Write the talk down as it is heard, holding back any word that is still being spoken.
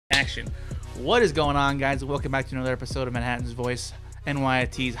Action. What is going on, guys? Welcome back to another episode of Manhattan's Voice,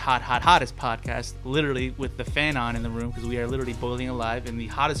 NYT's hottest podcast, literally with the fan on in the room because we are literally boiling alive in the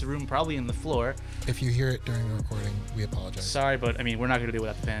hottest room probably in the floor. If you hear it during the recording, we apologize. Sorry, but I mean, we're not going to do it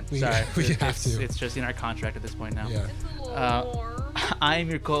without the fan. Sorry. We have to. It's just in our contract at this point now. Yeah. It's a little warm. I am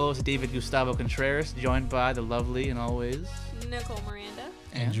your co-host, David Gustavo Contreras, joined by the lovely and always... Nicole Miranda.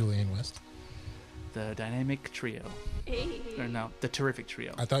 And Julian West. The dynamic trio. Hey. Or no, the terrific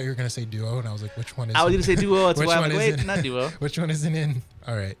trio. I thought you were going to say duo, and I was like, which one is I was going to say duo. That's which why I'm one like, is wait, in? not duo. Which one isn't in?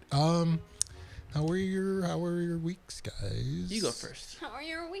 All right. How were your weeks, guys? You go first. How are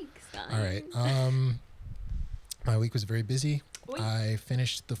your weeks, guys? All right. My week was very busy. I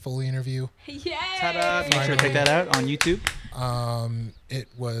finished the Foley interview. Yay! Ta-da. Make sure to check that out on YouTube. It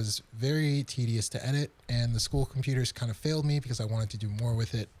was very tedious to edit, and the school computers kind of failed me because I wanted to do more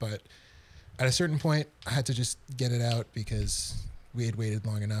with it. But at a certain point, I had to just get it out because we had waited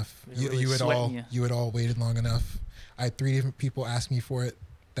long enough. You had all waited long enough. I had 3 different people ask me for it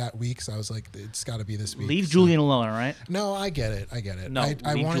that week, so I was like, it's got to be this week. Leave Julian alone, all right? No, I get it. No,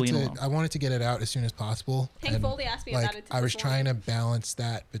 I wanted to get it out as soon as possible. Hank Foley asked me about it. I was trying to balance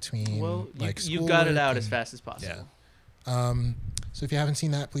that between you got it out as fast as possible. Yeah. So if you haven't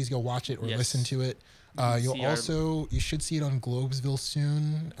seen that, please go watch it or listen to it. You should see it on Globesville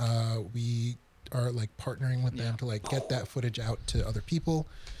soon. We are partnering with them to get that footage out to other people.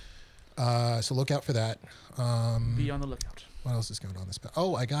 So look out for that. Be on the lookout. What else is going on this?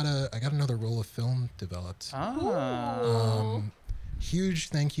 I got another roll of film developed. Huge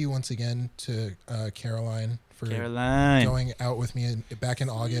thank you once again to Caroline for going out with me back in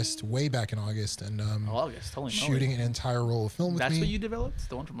August, way back in August, and shooting an entire roll of film with me. That's what you developed?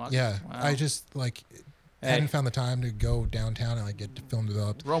 The one from August? Yeah. Wow. I just hadn't found the time to go downtown and get the film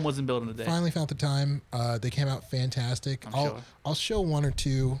developed. Rome wasn't built in a day. Finally found the time. They came out fantastic. I'll show 1 or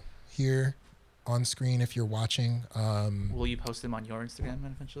 2 here on screen if you're watching. Will you post them on your Instagram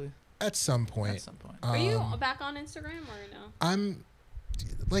eventually? At some point. Are you back on Instagram or no? I'm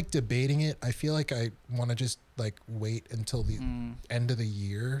debating it. I feel like I want to just wait until the end of the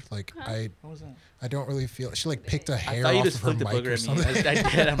year. What was that? I don't really feel she picked a hair off of her mic or something. I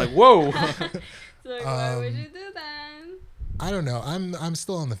did. I'm like, whoa. So why would you do that? I don't know. I'm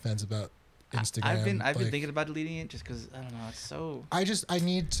still on the fence about Instagram. I've been thinking about deleting it just because I don't know. It's so. I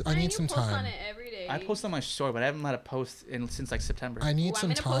need some post time. On it every day. I post on my story, but I haven't had a post since September. I need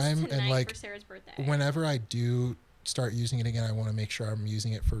some time and for Sarah's birthday. Whenever I do start using it again, I want to make sure I'm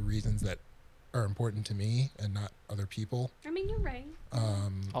using it for reasons that are important to me and not other people. I mean, you're right.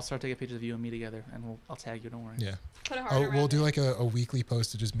 I'll start taking pictures of you and me together, and I'll tag you. Don't worry. Yeah. Put a heart we'll do a weekly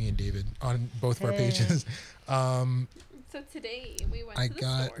post of just me and David on both of our pages. So today we went to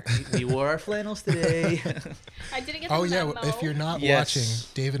the store. We wore our flannels today. I didn't get the memo. If you're not watching,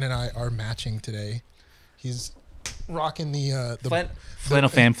 David and I are matching today. He's rocking the flannel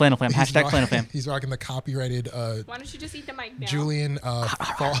fam. Hashtag flannel fam. He's rocking the copyrighted. Why don't you just eat the mic now? Julian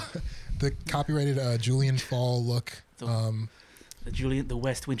fall, the copyrighted Julian fall look. The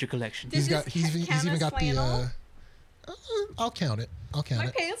West Winter collection. He's even got the. I'll count it. My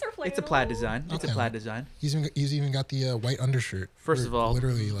pants are flannel. It's a plaid design. He's even got the white undershirt. First of all,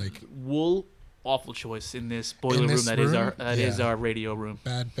 literally wool. Awful choice in this boiler room. That is our radio room.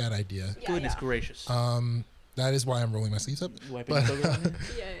 Bad idea. Goodness gracious. That is why I'm rolling my sleeves up. My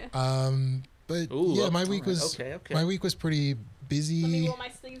week was my week was pretty busy. Let me roll my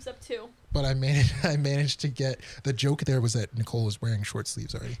sleeves up too. But I managed to get the joke. There was that Nicole was wearing short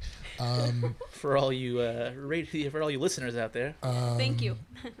sleeves already. For all you listeners out there, thank you.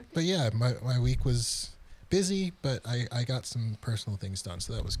 But yeah, my week was busy, but I got some personal things done,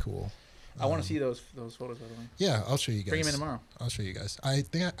 so that was cool. I want to see those photos, by the way. Yeah, I'll show you guys. Bring them in tomorrow. I'll show you guys. I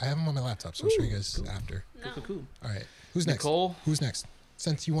think I have them on my laptop, so I'll show you guys after. No. Cool. All right. Who's next? Nicole? Who's next?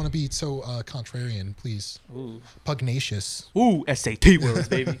 Since you want to be so contrarian, please. Ooh. Pugnacious. Ooh, SAT words,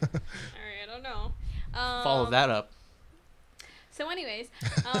 baby. All right, I don't know. Follow that up. So anyways,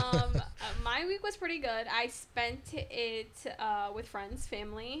 my week was pretty good. I spent it with friends,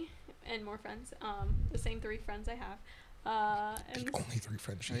 family, and more friends. The same 3 friends I have. The only 3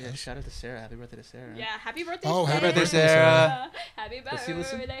 friends she has. Shout out to Sarah. Happy birthday to Sarah. Yeah, happy birthday. Oh, Sarah. happy birthday, Sarah. Happy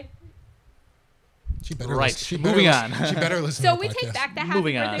birthday. She better moving on. She better listen. So to we the take podcast. back the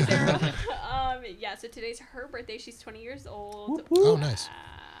happy birthday, Sarah. So today's her birthday. She's 20 years old. Whoop, whoop. Oh, nice.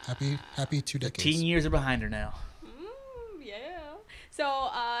 Happy 2 decades. 10 years are behind her now. Yeah. So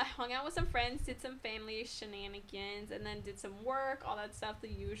hung out with some friends, did some family shenanigans, and then did some work, all that stuff, the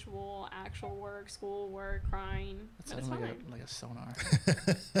usual actual work, school work, crying. That sounds like a sonar.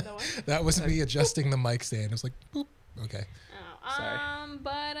 That was me adjusting the mic stand. It was like, boop. Okay. Sorry.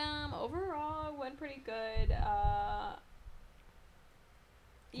 But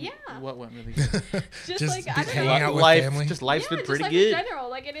What went really good? Just like, I don't know. hanging out with Life, family. just life's been just pretty life good. in general.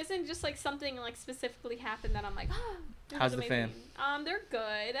 Like, it isn't just like something like specifically happened that I'm like, oh, this How's was the fam? amazing. They're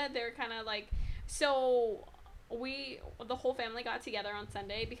good. They're kind of like, so the whole family got together on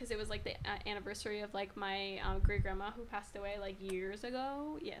Sunday because it was like the anniversary of like my great grandma who passed away like years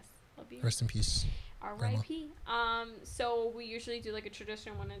ago. Yes, love you. Rest in peace. R.I.P. So we usually do like a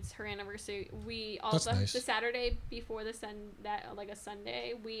tradition when it's her anniversary. We all That's the nice. Saturday before the a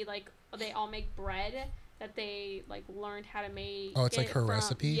Sunday, we like they all make bread that they like learned how to make. Oh, it's like it her from-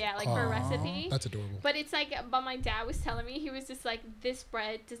 recipe? Yeah, like her Aw. recipe. That's adorable. But it's like, but my dad was telling me, he was just like, this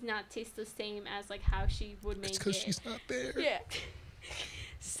bread does not taste the same as like how she would make It's it. because she's not there. Yeah.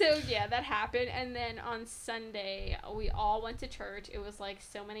 So yeah, that happened, and then on Sunday we all went to church. It was like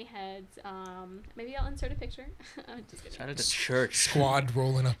so many heads. Maybe I'll insert a picture. I'm just kidding. Shout out to church. Squad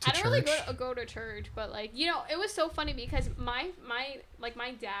rolling up to I don't church. really go to church, but like, you know, it was so funny because my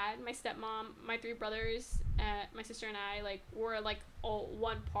dad, my stepmom, my three brothers, my sister and I like were like all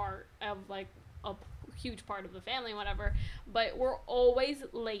one part of like a huge part of the family, whatever. But we're always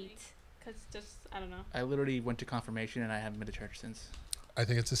late because just I don't know. I literally went to confirmation and I haven't been to church since. I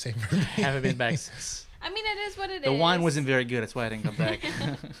think it's the same for me. Haven't been back since. I mean, it is what it is. The wine wasn't very good. That's why I didn't come back.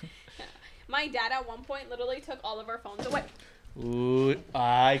 My dad at one point literally took all of our phones away. Ooh,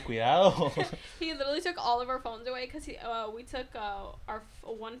 ay, cuidado. He literally took all of our phones away because we took our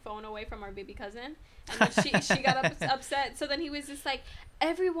one phone away from our baby cousin, and then she got upset. So then he was just like,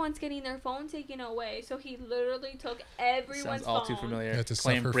 everyone's getting their phone taken away. So he literally took everyone's Sounds all phone. too familiar. You had to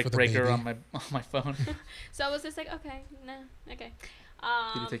Playing suffer Brick for the Breaker baby. on my phone. So I was just like, okay, nah, okay.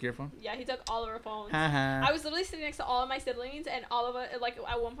 Did he take your phone? Yeah, he took all of our phones. Haha. I was literally sitting next to all of my siblings, and all of us, like,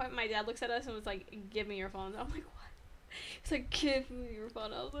 at one point, my dad looks at us and was like, give me your phones. I'm like, what? He's like, give me your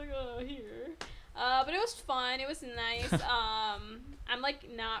phone. I was like, oh, here. But it was fun. It was nice. I'm, like,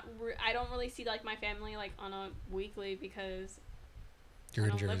 I don't really see, like, my family, like, on a weekly because You're I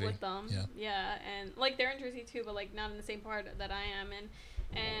in don't live Jersey. with them. Yeah. And, like, they're in Jersey, too, but, like, not in the same part that I am.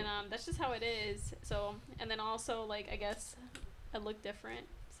 And that's just how it is. So, and then also, like, I guess I look different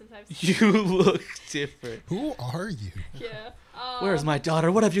since I've seen You look different. Who are you? Yeah. Where's my daughter?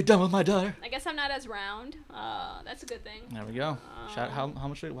 What have you done with my daughter? I guess I'm not as round. That's a good thing. There we go. How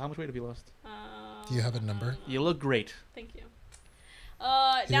much weight have you lost? Do you have a number? You look great. Thank you.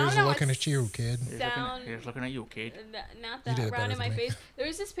 Here's now looking it's at you, kid. Here's looking at you, kid. Not You did that it round in better my than me. face. There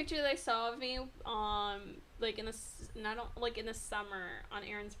was this picture that I saw of me, like in the summer on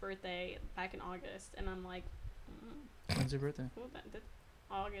Aaron's birthday back in August, and I'm like, When's your birthday?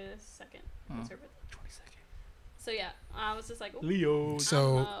 August 2nd. That's her birthday. 22nd. So yeah, I was just like, ooh. Leo.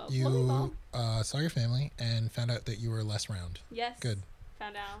 So you volleyball. saw your family and found out that you were less round. Yes. Good.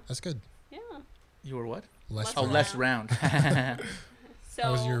 Found out. That's good. Yeah. You were what? Less Oh, round. less round. So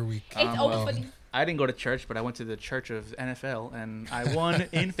How was your week? It's well, but I didn't go to church, but I went to the church of NFL, and I won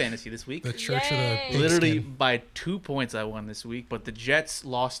in fantasy this week. The church of the Yay. pigskin. Literally by 2 points I won this week, but the Jets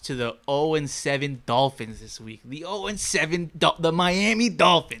lost to the 0-7 Dolphins this week. The 0-7 the Miami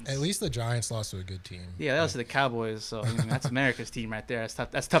Dolphins. At least the Giants lost to a good team. Yeah, that was to the Cowboys, so I mean, that's America's team right there.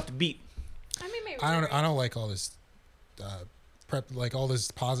 That's tough to beat. I mean, maybe I don't like all this all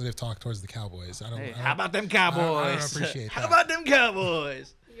this positive talk towards the Cowboys. Hey, how about them Cowboys? I don't appreciate How that. about them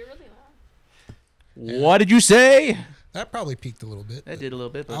Cowboys? You're really loud. Yeah. What did you say? That probably peaked a little bit. That but did a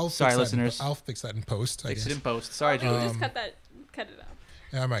little bit, but I'll sorry, fix that listeners. I'll fix that in post. I Fix guess. it in post. Sorry, Okay, Julie. just cut it out.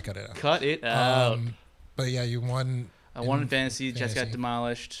 Yeah, I might cut it out. Cut it out. But yeah, you won. I won in fantasy. Jets got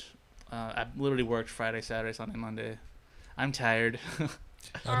demolished. I literally worked Friday, Saturday, Sunday, Monday. I'm tired.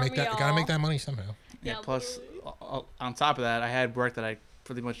 Gotta make that money somehow. Yeah. Yeah, Plus, literally. on top of that, I had work that I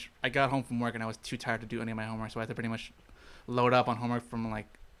pretty much. I got home from work and I was too tired to do any of my homework, so I had to pretty much load up on homework from like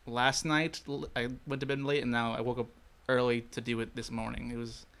last night. I went to bed late and now I woke up early to do it this morning. It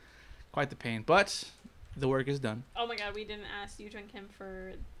was quite the pain, but the work is done. Oh my god, we didn't ask you and Kim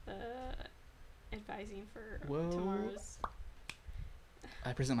for the advising for Whoa. tomorrow's.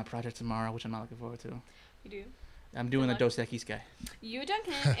 I present my project tomorrow, which I'm not looking forward to. You do. I'm doing the luck. Dos Equis guy. Yu Jung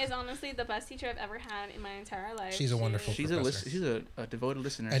Kim is honestly the best teacher I've ever had in my entire life. She's a wonderful She's professor. she's a devoted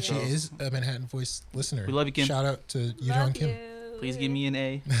listener. And so she is a Manhattan Voice listener. We love you, Kim. Shout out to Love Yujong Kim. you. Please give me an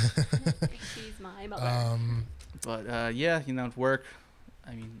A. She's my mother. But yeah, work.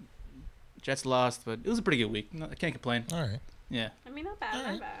 I mean, Jets lost, but it was a pretty good week. No, I can't complain. All right. Yeah, I mean, not bad,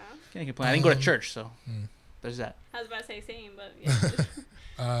 alright. not bad. can't complain. I didn't go to church, so there's that. I was about to say same, but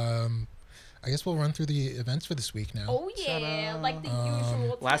yeah. I guess we'll run through the events for this week now. Oh yeah, like the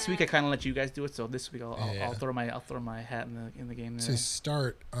usual. Last week I time. kind of let you guys do it, so this week I'll Yeah. throw my hat in the game. To There.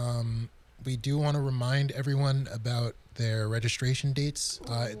 start, we do want to remind everyone about their registration dates.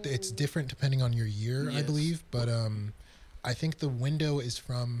 It's different depending on your year, I Yes. believe, but I think the window is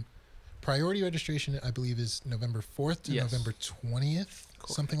from priority registration, I believe, is November 4th to Yes. November 20th, Correct.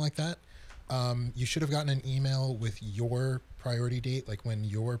 something like that. You should have gotten an email with your priority date, like when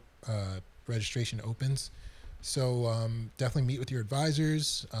your registration opens. So definitely meet with your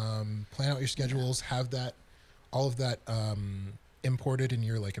advisors, plan out your schedules, have all of that imported in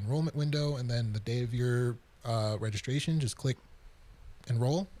your like enrollment window, and then the day of your registration, just click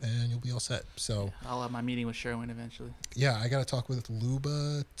enroll and you'll be all set. So I'll have my meeting with Sherwin eventually. yeah, I got to talk with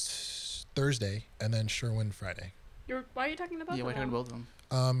Luba Thursday and then Sherwin Friday. Why are you talking about Yeah, we're talking both of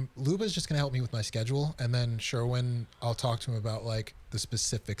them. Luba's just gonna help me with my schedule, and then Sherwin, I'll talk to him about like the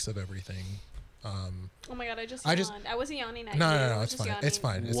specifics of everything. Oh my god, I I just- yawned. I wasn't yawning at No, you. no, I no, was it's just fine. It's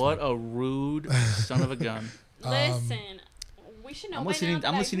yawning. fine. It's What fine. a rude son of a gun. Listen, we should know I'm by listening. now that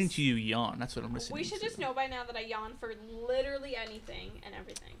I'm I listening just- to you yawn. That's what I'm listening. We should to. just know by now that I yawn for literally anything and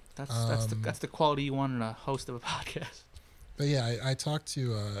everything. That's the quality you want in a host of a podcast. But yeah, I talked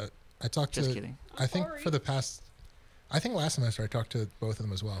to Just kidding. I think sorry. for the past, I think last semester I talked to both of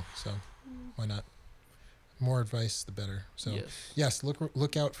them as well. So why not? More advice, the better. So yes,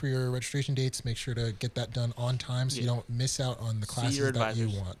 look out for your registration dates. Make sure to get that done on time so you Yeah. don't miss out on the See classes your that you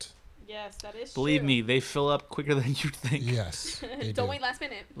advisors. want. Yes, that is Believe true. me, they fill up quicker than you think. Yes, they Don't do. wait last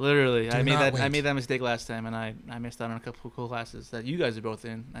minute. Literally, Do I made not that. I wait. made that mistake last time, and I missed out on a couple of cool classes that you guys are both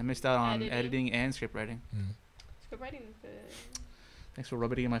in. I missed out on editing and script writing. Script writing is good. Thanks for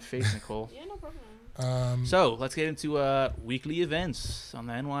rubbing it in my face, Nicole. Yeah, no problem. So let's get into weekly events on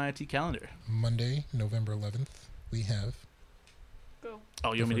the NYIT calendar. Monday, November 11th, we have. Go.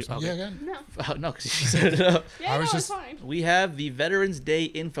 Oh, you want me to? Okay. Yeah, go ahead. No. No, because you set it up. Yeah, I no, was it's just- fine. We have the Veterans Day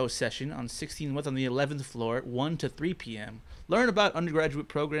info session on 16 what's on the 11th floor, 1 to 3 p.m. Learn about undergraduate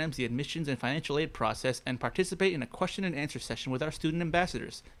programs, the admissions and financial aid process, and participate in a question and answer session with our student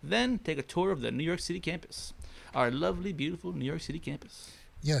ambassadors. Then take a tour of the New York City campus, our lovely, beautiful New York City campus.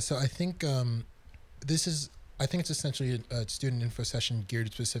 Yeah, so I think I think it's essentially a student info session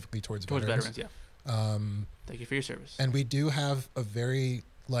geared specifically towards veterans. Yeah. Thank you for your service. And we do have a very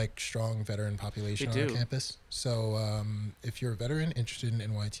strong veteran population We on do. our campus. So if you're a veteran interested in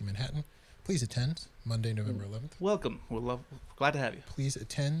NYT Manhattan, please attend Monday, November 11th. Welcome. Glad to have you. Please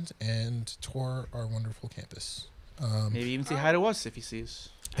attend and tour our wonderful campus. Maybe even say hi to us if you see us.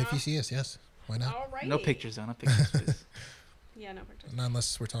 If you see us, yes. Why not? All right. No pictures, though. No pictures, please. Yeah, no pictures. Not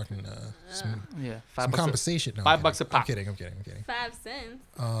unless we're talking some Yeah. some $5 compensation. No, $5 I'm bucks a pop. kidding. I'm kidding. 5 cents.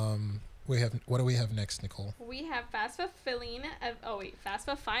 What do we have next, Nicole? We have FAFSA filling.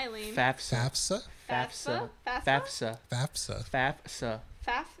 FAFSA filing. FAFSA. FAFSA? FAFSA. FAFSA. FAFSA.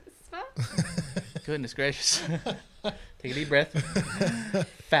 FAFSA. Goodness gracious. Take a deep breath.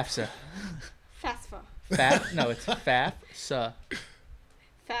 FAFSA. FAFSA. No, it's FAFSA.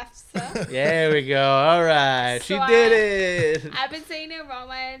 FAFSA. There we go. All right. So She did it. I've been saying it wrong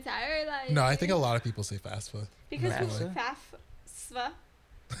my entire life. No, I think a lot of people say FAFSA. Because FAFSA? FAFSA.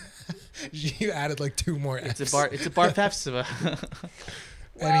 You added like 2 more F's. It's a bar FAFSA.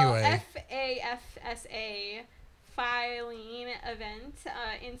 Well, Anyway. FAFSA filing event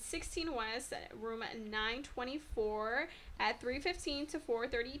in 16 West, room 924 at 3:15 to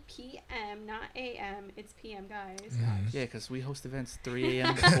 4:30 p.m. Not a.m. It's p.m. guys. Mhm. Yeah, because we host events 3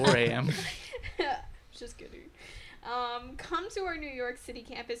 a.m. to 4 a.m. Just kidding. Come to our New York City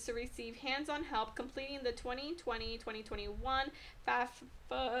campus to receive hands-on help completing the 2020-2021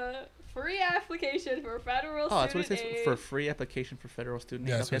 FAFSA free application for federal Oh, that's what student it says aid. for free application for federal student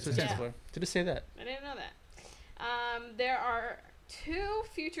aid. Yeah, Okay, that's that's what it what it stands for. To just say that. I didn't know that. There are 2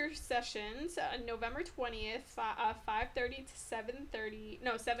 future sessions, November 20th, 5:30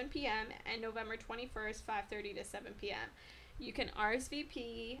 to 7 p.m., and November 21st, 5:30 to 7 p.m. You can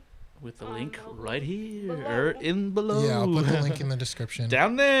RSVP. With the On link the right here below. or in below. Yeah, I'll put the link in the description.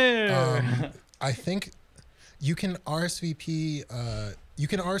 Down there. I think you can RSVP. You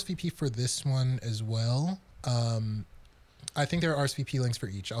can RSVP for this one as well. I think there are RSVP links for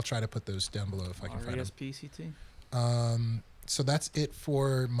each. I'll try to put those down below if I can find them. RSPCT. So that's it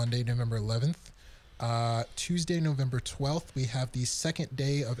for Monday, November 11th. Tuesday, November 12th, we have the second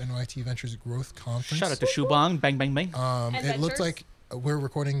day of NYT Ventures Growth Conference. Shout out to Shubang. Bang, bang, bang. It looked Adventures? like we're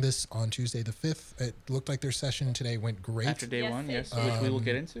recording this on Tuesday the 5th. It looked like their session today went great. After day Yes, one, it yes. did. Which we will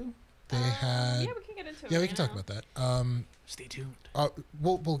get into. They had. Yeah, we can get into it. Yeah, we right can talk now. about that. Stay tuned.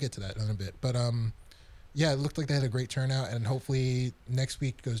 We'll get to that in a bit. But yeah, it looked like they had a great turnout, and hopefully next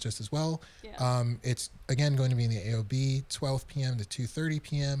week goes just as well. Yeah. It's again going to be in the AOB, 12 p.m. to 2:30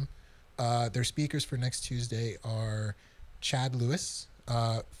 p.m. Their speakers for next Tuesday are Chad Lewis,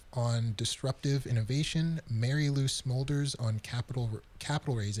 on disruptive innovation, Mary Lou Smolders on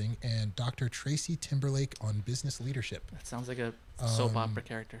capital raising, and Dr. Tracy Timberlake on business leadership. That sounds like a soap opera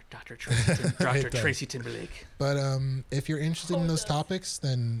character, Dr. Tracy Timberlake. But if you're interested in those topics,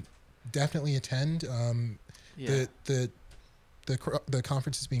 then definitely attend. Yeah. The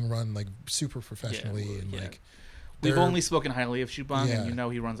conference is being run like super professionally and like. We've only spoken highly of Shubhang, Yeah. and you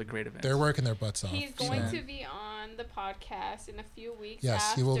know he runs a great event. They're working their butts off. He's going to be on the podcast in a few weeks.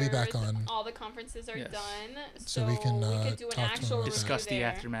 Yes, he will be back after on. all the conferences are done. So we can do an talk to him actual about review discuss the there.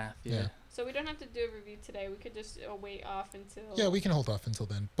 aftermath. Yeah. So we don't have to do a review today. We could just wait off until. Yeah, we can hold off until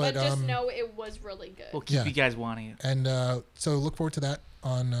then. But just know it was really good. We'll keep you guys wanting it. And so look forward to that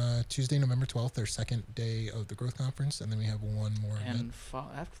on Tuesday, November 12th, their second day of the Growth Conference. And then we have one more event. And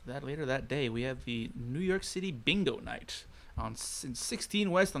after that, later that day, we have the New York City Bingo Night in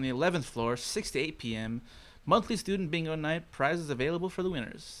 16 West on the 11th floor, 6 to 8 p.m. Monthly student bingo night. Prizes available for the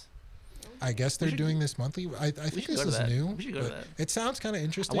winners. I guess they're doing this monthly. I think this is new. We should go to that. It sounds kind of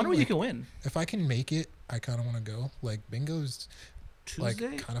interesting. I wonder what you can win. If I can make it, I kind of want to go. Like bingo's Tuesday?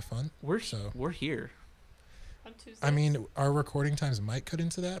 like kind of fun. We're here. On Tuesday. I mean, our recording times might cut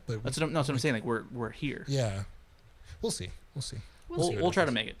into that, but That's what I'm saying. Like we're here. Yeah, we'll see. We'll try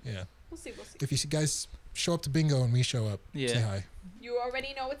to make it. Yeah. We'll see. If you guys show up to bingo and we show up, say hi. You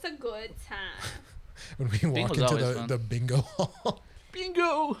already know it's a good time. When we walk Bingo's into the bingo hall.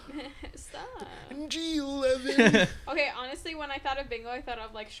 Bingo. Stop. G11. Okay, honestly, when I thought of bingo, I thought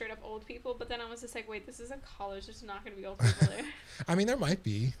of like straight up old people. But then I was just like, wait, this is a college. There's not going to be old people there. I mean, there might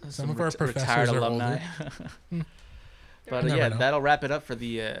be. Some of our retired professors are alumni. older. But yeah, that'll wrap it up for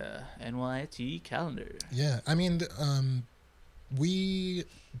the NYT calendar. Yeah, I mean, we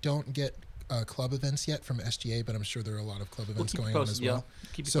don't get club events yet from SGA, but I'm sure there are a lot of club events going on as well.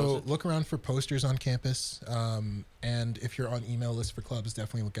 So look around for posters on campus, and if you're on email lists for clubs,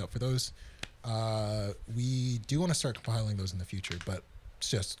 definitely look out for those. We do want to start compiling those in the future, but it's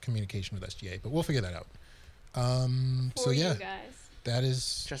just communication with SGA, but we'll figure that out. So yeah, that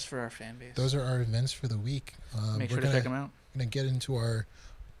is just for our fan base. Those are our events for the week. Make sure to check them out. We're gonna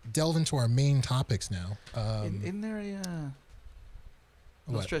delve into our main topics now. Isn't there a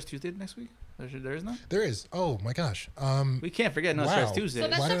No Stress Tuesday next week? There is none? There is. Oh my gosh. We can't forget No Stress Tuesday. So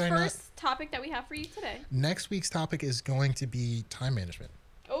that's the first topic that we have for you today. Next week's topic is going to be time management.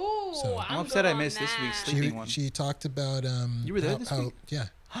 Oh, I'm upset I missed this week's sleeping one. She talked about you were there this week? Yeah.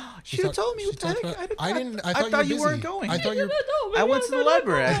 She should have told me. What the heck? I thought you weren't going. I went to the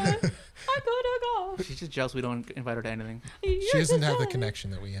library. I could have gone. She's just jealous we don't invite her to anything. She doesn't have the connection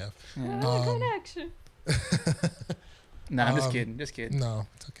that we have. Connection. No, I'm just kidding. Just kidding. No,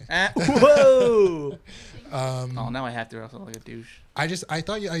 it's okay. Whoa. Oh, now I have to. I sound like a douche. I just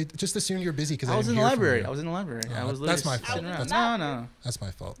assumed you were busy because I was in the library. I was that's my fault. No. That's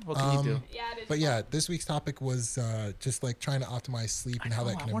my fault. What can you do? Yeah, it is. But yeah, this week's topic was just like trying to optimize sleep and how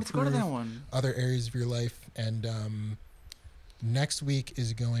that can improve to go to that one. Other areas of your life. And next week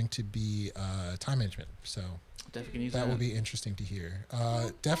is going to be time management. So that will be interesting to hear.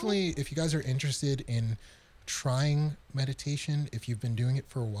 Definitely, if you guys are interested in trying meditation, if you've been doing it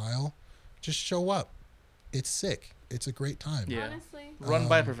for a while, just show up. It's sick. It's a great time. Yeah. Honestly, run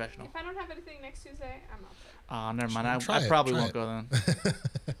by a professional. If I don't have anything next Tuesday, I'm not there. Oh, never mind. I probably won't go then.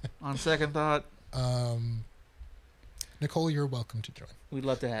 On second thought, Nicole, you're welcome to join. We'd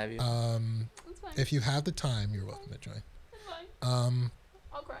love to have you. That's fine. If you have the time, you're welcome to join. That's fine.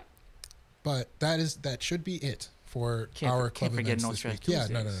 I'll cry. But that should be it for our club events this week. Yeah,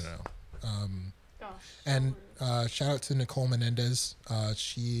 no. And shout out to Nicole Menendez.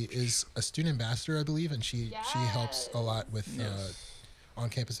 She is a student ambassador, I believe, and she helps a lot with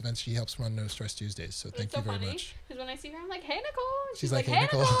on-campus events. She helps run No Stress Tuesdays. So thank you very much. Because when I see her, I'm like, "Hey, Nicole." And she's like, "Hey,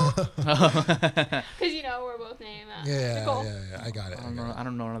 Nicole." Because we're both named Nicole. Yeah. I got it. I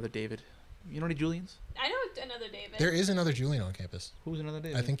don't know another David. You know any Julians? I know another David. There is another Julian on campus. Who's another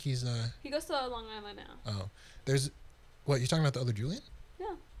David? I think he's He goes to Long Island now. Oh, there's. What, you're talking about the other Julian?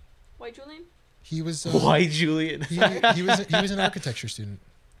 Yeah. White Julian? He was White Julian. he was an architecture student.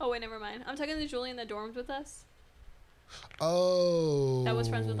 Oh wait, never mind. I'm talking to Julian that dormed with us. Oh. That was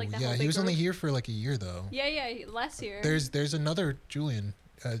friends with like that. Yeah, he was only here for like a year though. Yeah, last year. There's another Julian.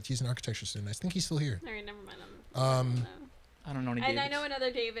 He's an architecture student. I think he's still here. Alright, never mind. I don't know any. And Davids. I know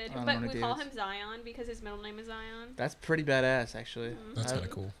another David, but we call him Davids. Zion because his middle name is Zion. That's pretty badass, actually. Mm-hmm. That's kind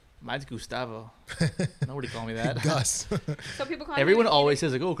of cool. Mine's Gustavo. Nobody call me that. Gus. So people call Everyone him always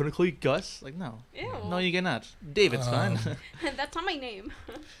says like, "Oh, can I call you Gus?" Like, no. Ew. No, you cannot. David's fine. That's not my name.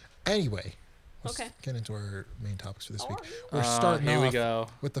 Anyway, let's Okay. get into our main topics for this week. Alright. We're starting here off we go.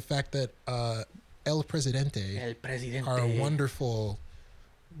 with the fact that El Presidente, our wonderful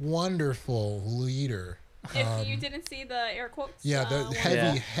wonderful leader. If you didn't see the air quotes, Yeah, the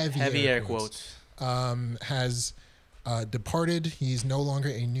heavy air quotes. Has departed. He's no longer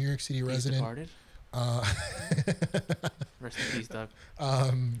a New York City resident. Departed. Rest in peace, Doug.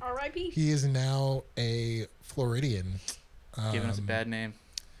 R.I.P. He is now a Floridian. Giving us a bad name.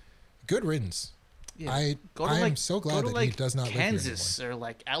 Good riddance. Yeah. I'm so glad that he does not Kansas live here or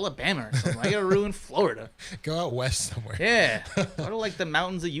like Alabama or something. I gotta ruin Florida. Go out west somewhere. Yeah. Go to like the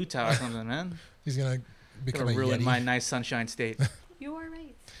mountains of Utah or something, man. He's gonna become Gonna a ruin Yeti. my nice sunshine state. You are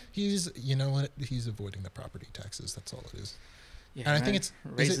right. You know what? He's avoiding the property taxes. That's all it is. Yeah, And I think it's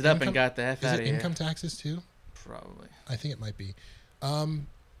raised it up and got the F Is out it of here. income taxes too? Probably. I think it might be.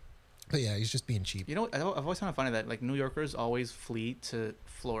 But yeah, he's just being cheap. You know, I've always found it funny that like New Yorkers always flee to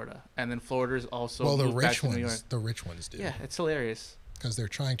Florida, and then Floriders also Well, the move back rich to New York. ones, the rich ones do. Yeah, it's hilarious. Because they're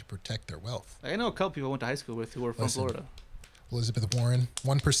trying to protect their wealth. Like, I know a couple people I went to high school with who were from Listen. Florida. Elizabeth Warren,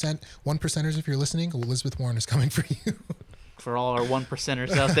 1%ers if you're listening, Elizabeth Warren is coming for you. For all our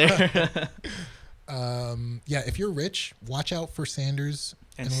 1%ers out there. Yeah, if you're rich, watch out for Sanders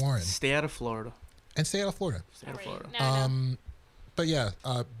and Warren. Stay out of Florida. And stay out of Florida. Stay out of Florida. No. But yeah,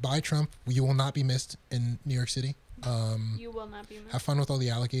 bye Trump. You will not be missed in New York City. You will not be missed. Have fun with all the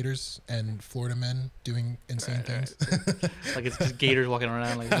alligators and Florida men doing insane things. Like it's just gators walking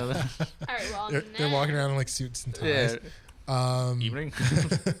around like All right, well, They're walking around in like suits and ties. Yeah. Evening.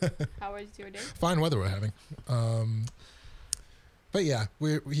 How was your day? Fine weather we're having. But yeah,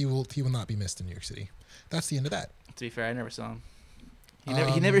 he will not be missed in New York City. That's the end of that. To be fair, I never saw him.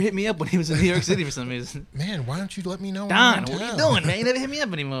 He never hit me up when he was in New York City for some reason. Man, why don't you let me know? Don, what are you doing, man? You never hit me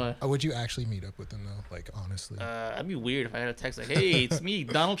up anymore. Would you actually meet up with him though? Like honestly. That'd be weird if I had a text like, "Hey, it's me,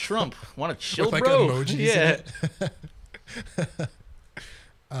 Donald Trump. Want to chill, With like bro?" emojis in Yeah. it.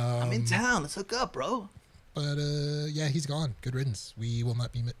 I'm in town. Let's hook up, bro. But yeah, he's gone. Good riddance. We will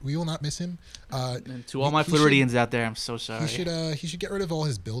not miss him. And to all my Floridians out there, I'm so sorry. He should get rid of all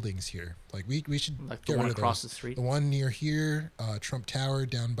his buildings here. Like we should Like the get one rid of across those. the street. The one near here, Trump Tower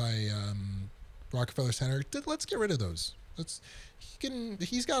down by Rockefeller Center. Let's get rid of those.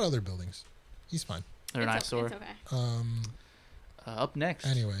 He's got other buildings. He's fine. They're an It's eyesore. okay. Up next.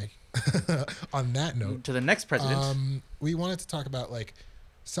 Anyway, on that note, To the next president. we wanted to talk about like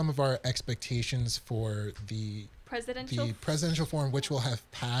some of our expectations for the presidential forum, which will have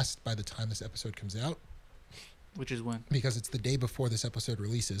passed by the time this episode comes out, Which is when? because it's the day before this episode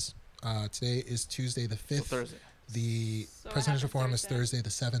releases. Today is Tuesday the 5th. So Thursday. The So it presidential happens forum is Thursday.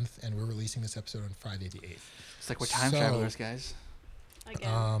 Thursday the 7th, and we're releasing this episode on Friday the 8th. It's like we're time So- travelers, guys.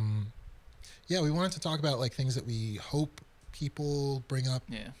 Again. Yeah, we wanted to talk about like things that we hope people bring up,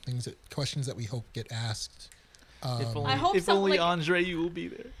 Yeah. questions that we hope get asked. If only, I hope if some, only like- Andre, you will be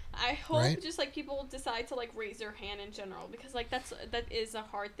there. I hope Right? just like people decide to like raise their hand in general, because like that is a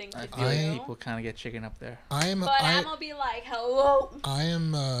hard thing to I do. feel like people kind of get chicken up there. I'm gonna be like, hello.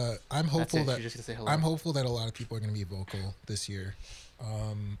 I'm hopeful That's it. that You're just gonna say hello. I'm hopeful that a lot of people are going to be vocal this year,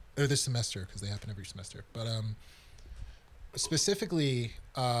 or this semester, because they happen every semester. But specifically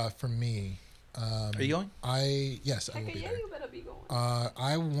for me, Are you going? Yes, I will Okay, be yeah, there. you better be going.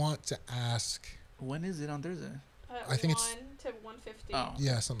 I want to ask. When is it on Thursday? I think it's 1 to 1:50. Oh.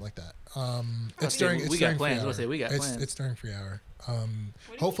 Yeah, something like that. It's Okay, during. we It's got during plans. free I was gonna say, we got hour. plans. It's during free hour. What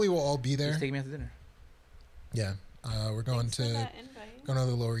do you Hopefully we'll all be there. Just take me out to dinner. Yeah, we're going Thanks for to that invite.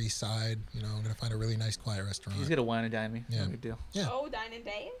 the Lower East Side. You know, I'm gonna find a really nice, quiet restaurant. He's gonna wine and dine me. Yeah. No big deal. Yeah. Oh, dine and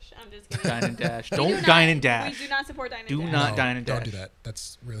dash. I'm just kidding. Dine and dash. We Don't do dine not- and dash. We do not support dine and Do dash. not dine and Don't dash. do that.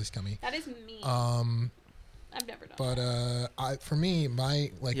 That's really scummy. That is mean. I've never done. But for me,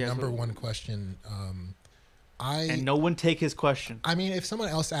 my Yeah, number so- one question, And no one take his question. I mean, if someone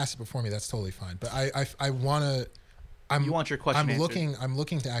else asks it before me, that's totally fine. But I want to. You want your question answered. I'm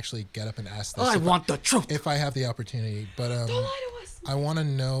looking to actually get up and ask this. I if want the truth. if I have the opportunity. But Don't lie to us. I want to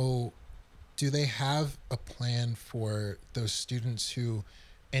know, do they have a plan for those students who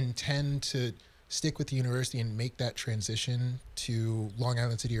intend to stick with the university and make that transition to Long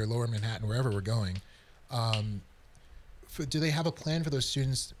Island City or Lower Manhattan, wherever we're going? Do they have a plan for those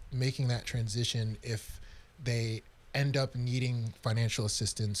students making that transition if they end up needing financial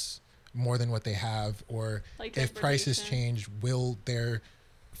assistance more than what they have, or Like if prices transportation. change, will their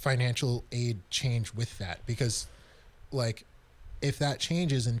financial aid change with that? Because like if that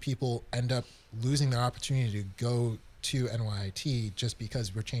changes and people end up losing their opportunity to go to NYIT just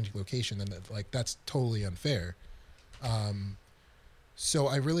because we're changing location, then that's totally unfair. So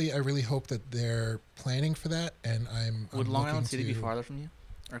I really hope that they're planning for that, and I'm Would I'm Long looking Island City be to- farther from you,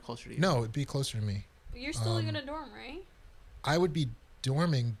 or closer to you? No, it'd be closer to me. You're still in a dorm, right? I would be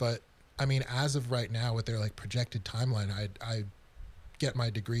dorming, but I mean, as of right now, with their like projected timeline, I get my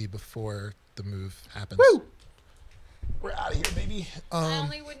degree before the move happens. Woo! We're out of here, baby. I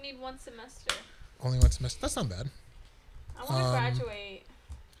only would need 1 semester. Only 1 semester. That's not bad. I want to graduate.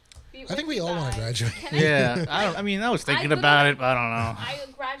 I think we all want to graduate. Yeah, I was thinking about it, but I don't know. I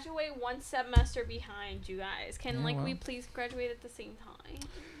graduate 1 semester behind you guys. Can we please graduate at the same time?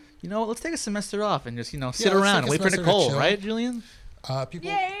 You know what? Let's take a semester off and just sit let's around take and a wait for semester to Nicole, chill. right, Julian?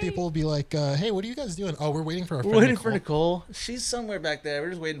 People will be like, "Hey, what are you guys doing?" Oh, we're waiting for our We're friend waiting Nicole. for Nicole. She's somewhere back there. We're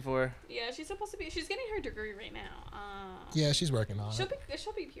just waiting for her. Yeah, she's supposed to be. She's getting her degree right now. Yeah, she's working on She'll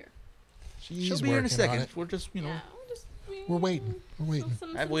it. be here. She'll be here in a working on second. it. We're just, We're waiting.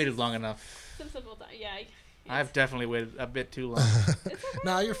 I've waited long enough. Some simple time. Yeah. I've definitely waited a bit too long.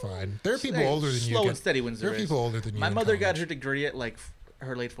 Nah, you're fine. There are people older than you. Slow and steady wins the There are race. people older than you. My in mother got college. her degree at like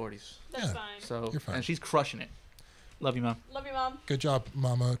her late 40s. That's Yeah. fine. So You're fine. and she's crushing it. Love you, Mom. Love you, Mom. Good job,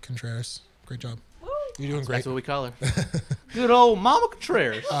 Mama Contreras. Great job. Woo. You're doing great. That's what we call her. Good old Mama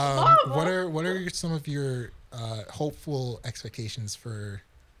Contreras. What are some of your hopeful expectations for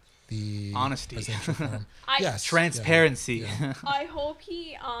the Honesty. presidential forum? I- Yes. Transparency. Yeah. I hope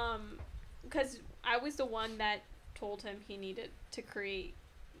he because I was the one that told him he needed to create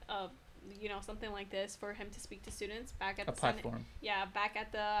something like this for him to speak to students back at A the Senate. platform. Yeah, back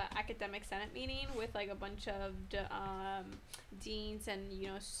at the academic senate meeting with like a bunch of deans and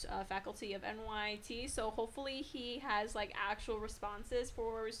faculty of NYT. So hopefully he has like actual responses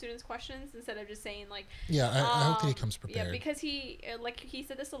for students' questions instead of just saying like Yeah, I hope that he comes prepared. yeah, because he he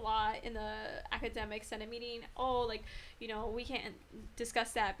said this a lot in the academic senate meeting. Oh, like we can't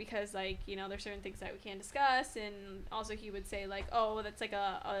discuss that because like there's certain things that we can't discuss, and also he would say like, oh, that's like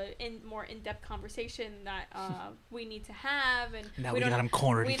a more in-depth conversation that we need to have, and Now we got him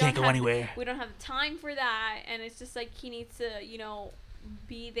cornered. He we can't don't go have anywhere. We don't have the time for that, and it's just like he needs to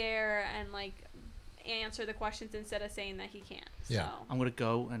be there and like answer the questions instead of saying that he can't. Yeah. So. I'm gonna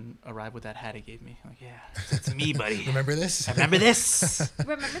go and arrive with that hat he gave me. Like, yeah, it's me, buddy. Remember this? I remember this.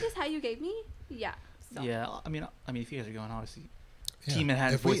 Remember this hat you gave me? Yeah. So. Yeah, I mean, if you guys are going, obviously, Yeah. Team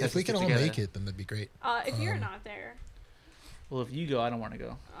Manhattan If we Voice has if we to can stick all together. make it, then that'd be great. If you're not there. Well, if you go, I don't want to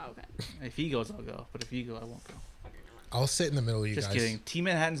go. Oh, okay. If he goes, I'll go. But if you go, I won't go. Okay, never mind. I'll sit in the middle of you Just guys. kidding. Team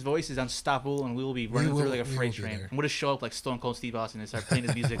Manhattan's Voice is unstoppable, and we will be running through like a we freight will be train. there. I'm gonna show up like Stone Cold Steve Austin and start playing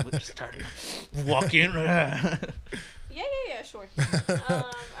his music. Just start walking. Yeah, sure. All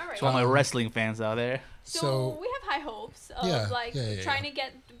right. To all my wrestling fans out there. So we have high hopes of Yeah, trying to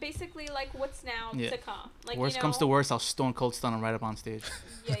get basically like what's now Yeah. to come. Like Worst comes to worst, I'll Stone Cold Stun him right up on stage.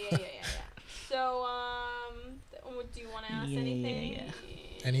 Yeah. So do you want to ask anything? Yeah.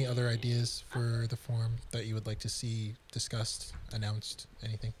 Any other ideas for the forum that you would like to see discussed, announced,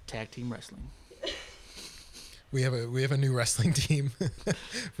 anything? Tag team wrestling. We have a new wrestling team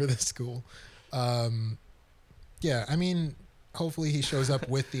for the school. Yeah, I mean, hopefully he shows up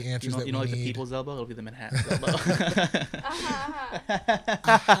with the answers that we like need. the people's elbow? It'll be the Manhattan's elbow.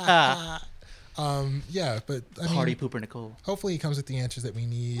 Yeah, but I mean, Party pooper Nicole. hopefully he comes with the answers that we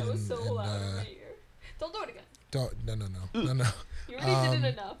need. That was so and, loud right here. Don't do it again. No. You already did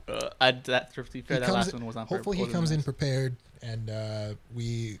it enough. To be fair, that last one was on purpose. Hopefully he comes in prepared, and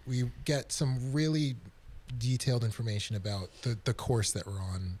we get some really detailed information about the course that we're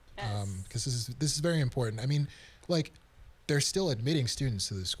on, Yes. because this is very important. I mean, like, they're still admitting students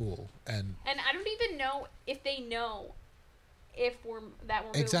to the school, and I don't even know if they know if we're moving.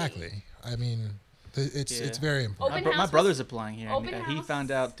 exactly. I mean, it's very important. Open My house brother's applying here. open And, he house-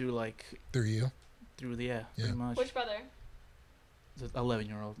 found out through Through you. pretty much. Which brother? The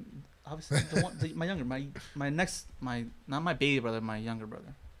 11-year-old. Obviously, not my baby brother, my younger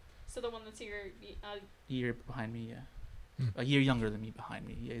brother. So the one that's here. A year behind me, yeah. A year younger than me behind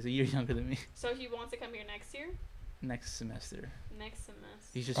me. Yeah, he's a year younger than me. So he wants to come here next year. Next semester. Next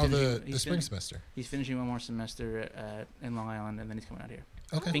semester. He's just The spring semester. He's finishing one more semester in Long Island, and then he's coming out here.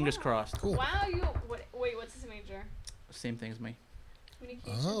 Okay. Fingers crossed. Cool. Wow, wait, what's his major? Same thing as me.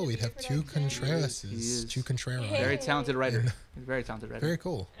 Communication. Oh, we'd have two production. He Contrerases. is. Two Contreras. Hey. Very talented writer. He's a very talented writer. Very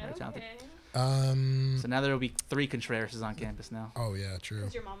cool. Very talented. Okay. So now there will be 3 Contrerases on campus now. Oh yeah, true.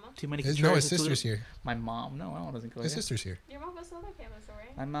 Is your mama? Too many His Contreras. sister's here. My mom. No, my mom doesn't go His here. sister's here. Your mom goes to another campus,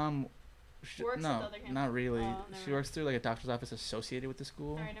 right? My mom. Works at the no, other campus? not really. Oh, never She works through like a doctor's office associated with the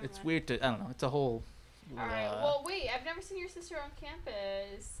school. Alright, never It's mind. weird to. I don't know. It's a whole. All right. Well, wait. I've never seen your sister on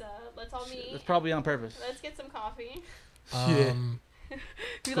campus. Let's all meet. It's probably on purpose. Let's get some coffee.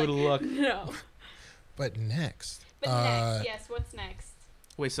 Good luck. No. But next. But next, yes. What's next?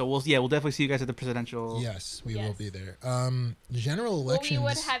 Wait, so we'll definitely see you guys at the presidential. Yes, we will Yes. be there. General elections. Well,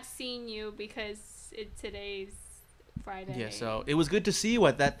 we would have seen you because today's Friday. Yeah, so it was good to see you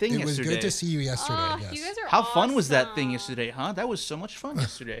at that thing It was yesterday. good to see you yesterday. Oh, Yes. you guys are How fun was that thing awesome. yesterday, huh? That was so much fun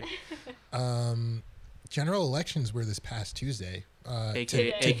yesterday. General elections were this past Tuesday.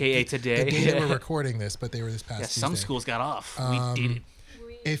 AKA today. The day that we're recording this, but they were this past Yeah, Tuesday. some schools got off. We did it.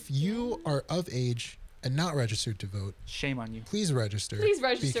 If you are of age and not registered to vote, Shame on you. please register. Please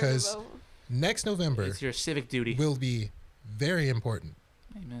register because to vote. next November It's your civic duty. will be very important.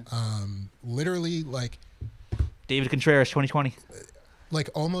 Amen. Literally, like David Contreras, 2020.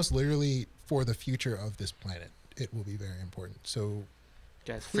 almost literally for the future of this planet, it will be very important. So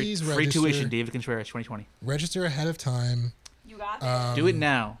Guys, please free register. tuition, David Contreras, 2020. Register ahead of time. You got it. Do it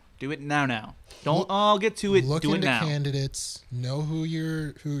now. Do it now. Don't all get to it. Look Do it into now. candidates. Know who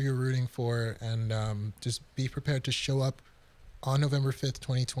you're rooting for, and just be prepared to show up on November 5th,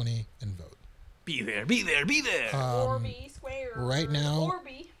 2020, and vote. Be there. Be there. Be there. Orby square. right now-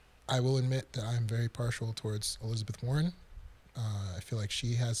 Orby. I will admit that I'm very partial towards Elizabeth Warren. I feel like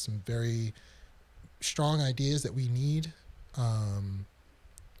she has some very strong ideas that we need,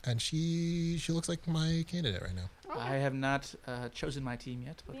 and she looks like my candidate right now. I have not chosen my team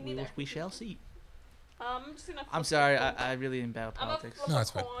yet, but Me neither. we shall see. I'm just gonna. I'm flip sorry. a coin. I really am bad with I'm gonna politics. flip No, a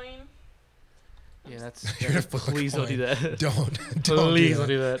it's fine. coin. Yeah, that's. You're gonna flip a Please don't do coin. that. Don't Please don't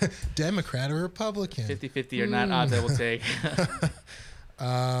do do that. Democrat or Republican. 50-50 are not odds I will take.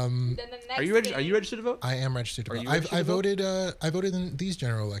 Um, Then the next Are you ready? game- Are you registered to vote? I am registered to Are vote. you registered I to vote? voted. I voted in these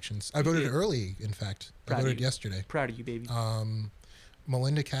general elections. I voted did. early. In fact, Proud I of voted you. yesterday. Proud of you, baby.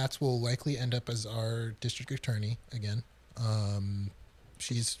 Melinda Katz will likely end up as our district attorney again.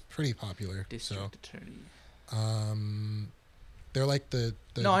 She's pretty popular. District attorney. So they're like the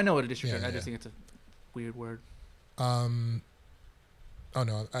No, I know what a district yeah, attorney. I yeah. just think it's a weird word. Oh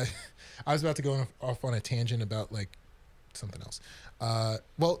no, I was about to go off on a tangent about like something else.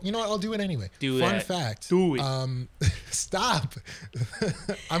 Well, you know what? I'll do it anyway. Do Fun that. fact. Do it. Stop.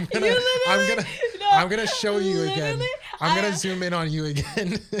 I'm You gonna literally- no, I'm gonna show you again. literally, I'm gonna I- zoom in on you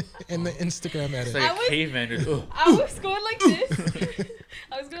again in the Instagram edit. It's like I a was- caveman. Just, ugh. I was going like this.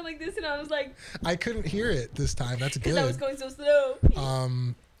 I was going like this, and I was like, I couldn't hear it this time. That's because I was good. going so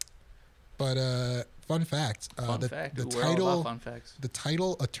slow. But fun fact. Fun the, fact. the We're all about title fun facts. the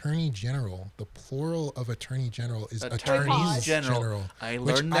title Attorney General, the plural of Attorney General is Attorneys Attorneys General. General. I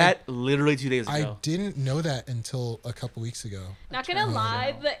which learned that literally 2 days I ago. didn't know that until a couple weeks ago. Not gonna Attorney lie,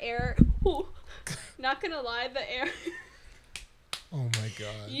 General. the air. Ooh. Not gonna lie, the air. Oh my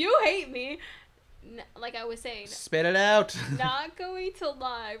god. You hate me. Like I was saying, Spit it out. not going to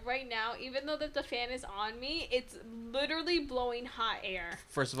lie. Right now, even though that the fan is on me, it's literally blowing hot air.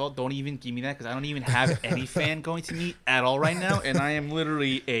 First of all, don't even give me that because I don't even have any fan going to me at all right now, and I am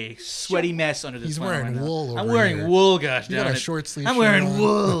literally a sweaty mess under this. He's flannel wearing right now. wool I'm over wearing here. wool, gosh You darn got a it. short sleeve. I'm shirt wearing on.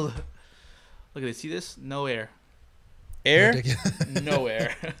 wool. Look at this. See this? No air. Air? Ridiculous. No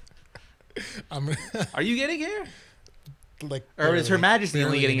air. I'm Are you getting air? like. Or is Her barely- Majesty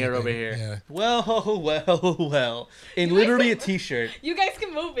only barely getting air anything. over here? Yeah. Well. In You literally a guys- t-shirt. You guys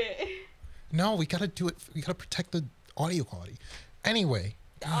can move it. No, we gotta do it. We gotta protect the audio quality. Anyway.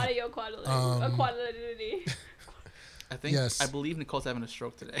 The God, audio quality. Quality. I think. Yes. I believe Nicole's having a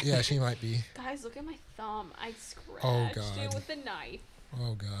stroke today. Yeah, she might be. Guys, look at my thumb. I scratched God. it with a knife.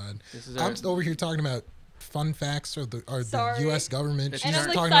 Oh God. This is our I'm over here talking about fun facts or the Sorry. U.S. government. And She's I'm,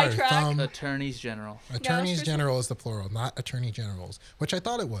 like, talking about her sidetracked. thumb. Attorneys General. Attorneys for sure. General is the plural, not Attorney Generals, which I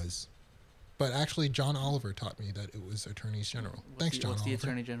thought it was. But actually, John Oliver taught me that it was Attorneys General. Thanks, John What's the Oliver.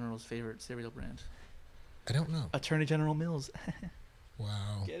 Attorney General's favorite cereal brand? I don't know. Attorney General Mills.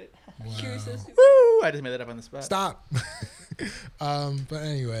 Wow. Get it? Wow. You're so stupid. Woo! I just made that up on the spot. Stop. But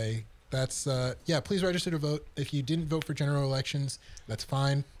anyway, that's yeah. Please register to vote. If you didn't vote for general elections, that's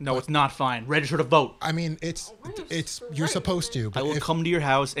fine. No, it's not fine. Register to vote. I mean, it's Oh, you're supposed to. I But will if, come to your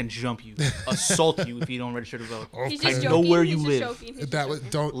house and jump you, assault you if you don't register to vote. He's I just know joking. where He's you just live. joking. He's that just was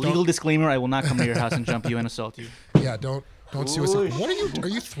joking. Legal disclaimer: I will not come to your house and jump you and assault you. yeah. Don't suicide. What are you? Are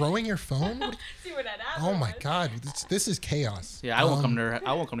you throwing your phone? What- See what that Oh my happened. God! This is chaos. Yeah, I won't come to her.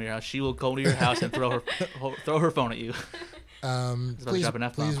 I won't come to your house. She will go to your house and throw her phone at you. about to Please, drop an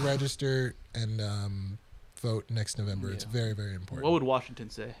F-bomb. please register and vote next November. It's Yeah. very, very important. What would Washington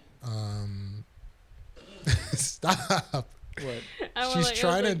say? Stop. What? I went She's like- it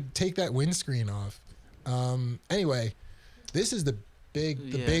trying was to take that windscreen off. Anyway, this is the big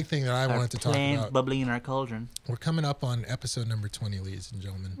thing that I wanted to talk about. bubbling in our cauldron. We're coming up on episode number 20, ladies and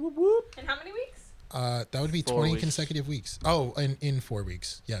gentlemen. like, and how many weeks? That would be 4 20 weeks. consecutive weeks. Oh, in 4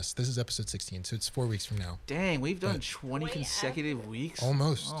 weeks. Yes, this is episode 16, so it's 4 weeks from now. Dang, we've done But- 20 20 consecutive weeks.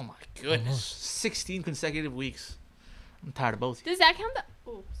 Almost. Oh my goodness, Almost. 16 consecutive weeks. I'm tired of both. Does that count the?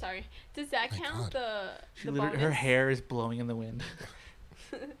 Oh, sorry. Does that My count God. the bonus? Her hair is blowing in the wind.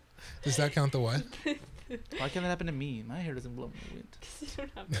 Does that count the what? Why can't that happen to me? My hair doesn't blow in the wind. 'Cause you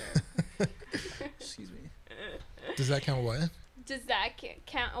don't have hair. Excuse me. Does that count what? Does that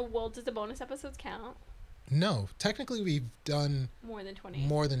count? Oh, well, does the bonus episodes count? No, technically we've done More than 20.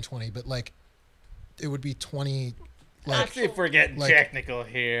 more than 20, but like it would be 20. Like Let's see if we're getting like- technical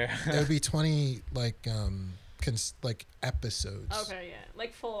here. it would be 20 like like episodes. Okay, yeah,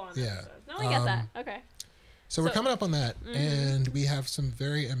 like full on Yeah. episodes. No, I get that. Okay. So we're So- coming up on that, Mhm. and we have some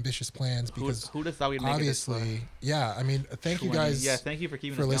very ambitious plans because Who'd have thought we'd make it this far? obviously, yeah. I mean, thank you 20. guys Yeah, thank you for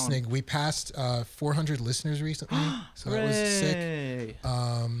keeping for us listening. We passed 400 listeners recently, so that was sick.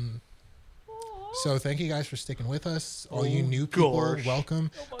 Hooray. So thank you guys for sticking with us. All you Oh, new people, gosh. welcome.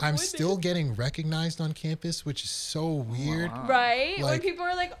 Oh my I'm goodness. still getting recognized on campus, which is so weird. Wow. Right? When Like- people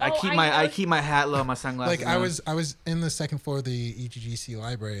are like, oh, I keep my hat low, my sunglasses. Like I was in the second floor of the EGGC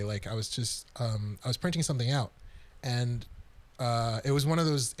library. Like I was just I was printing something out, and it was one of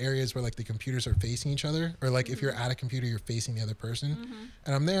those areas where like the computers are facing each other, or like if you're at a computer, you're facing the other person. Mm-hmm.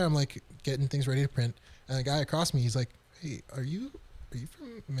 And I'm there, I'm like getting things ready to print, and the guy across me, he's like, "Hey, are you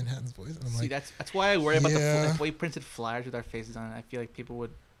from Manhattan's Voice?" And I'm See, like, that's why I worry about Yeah. if we printed flyers with our faces on it. I feel like people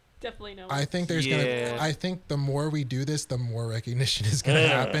would. Definitely know. I think there's Yeah. gonna. I think the more we do this, the more recognition is gonna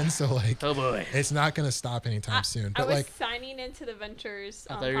happen. So like, Oh boy. it's not gonna stop anytime soon. I But was like, signing into the Ventures.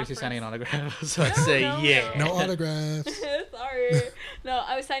 I thought you were conference. signing an autograph, so I'd No, say no, yeah. no autographs. Sorry. No,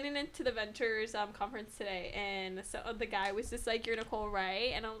 I was signing into the Ventures conference today, and so the guy was just like, "You're Nicole,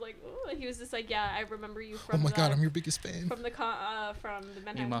 right?" And I was like, "Ooh," and he was just like, "Yeah, I remember you Oh from." my the, god, I'm your biggest fan. from the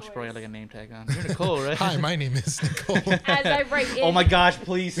Manhattan Meanwhile, Voice." she probably had like a name tag on. You're Nicole, right? Hi, my name is Nicole. As I write in. Oh my gosh!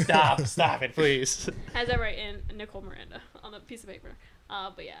 Please stop! Stop it, please. As I write in Nicole Miranda on a piece of paper.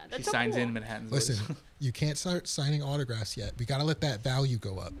 But yeah, that's She so signs cool. in Manhattan's Listen, Voice. you can't start signing autographs yet. We gotta let that value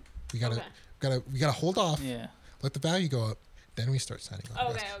go up. We gotta, Okay. we gotta hold off. Yeah. Let the value go up. Then we start signing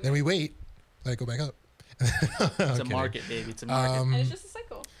autographs. Okay. Then we wait. Let it go back up. It's a market, baby. It's a market. And it's just a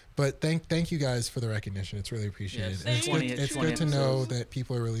cycle. But thank you guys for the recognition. It's really appreciated. Yes, And it's good, 20 it's 20 good to know episodes. that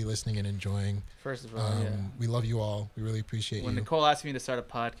people are really listening and enjoying. First of all, yeah. We love you all. We really appreciate When you. Nicole asked me to start a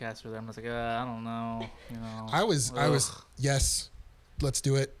podcast with her, I was like, I don't know. You know. I was Ugh. yes, let's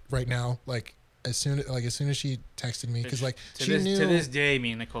do it right now. Like as soon as she texted me, because like to she this, knew to this day,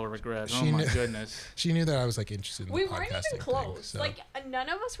 me and Nicole regret. Oh She my knew- goodness. she knew that I was like interested in We the weren't podcasting even thing, close. so. Like none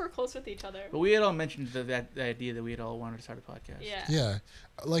of us were close with each other. But we had all mentioned the idea that we had all wanted to start a podcast. Yeah. Yeah,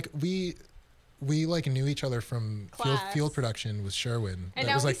 like we like knew each other from Class. field production with Sherwin. And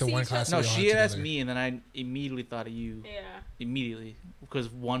that now was we like the see one each class. other. No, we all she had asked together. me, and then I immediately thought of you. Yeah. Immediately, because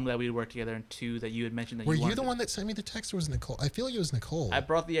one, that we'd work together, and two, that you had mentioned that Were you you wanted the to- one that sent me the text, or was Nicole? I feel like it was Nicole. I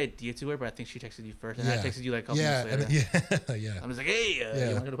brought the idea to her, but I think she texted you first, and I Yeah. texted you like a couple yeah, minutes and, later. yeah, yeah, I'm just like, hey, Yeah.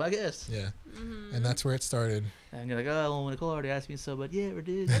 you want to go to the podcast? yeah. Mm-hmm. And that's where it started. And you're like, oh, well, Nicole already asked me so, but yeah, we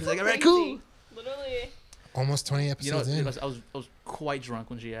did. I That's was like, so all right, crazy. cool. Literally. Almost 20 You know, episodes in. I was quite drunk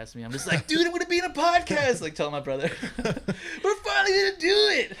when she asked me. I'm just like, dude, I'm gonna be in a podcast. Like, telling my brother, we're finally gonna do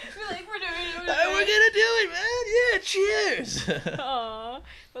it. We're like, we're doing it. We're gonna do it, man. Yeah, cheers. Aw.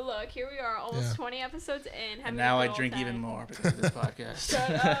 But look, here we are, almost Yeah. 20 episodes in. And now I drink even more because of this podcast.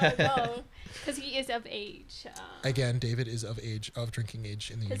 Shut up, no. Because he is of age. Again, David is of drinking age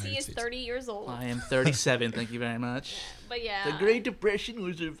in the Because United he is States. 30 years old. I am 37. Thank you very much. But yeah. The Great Depression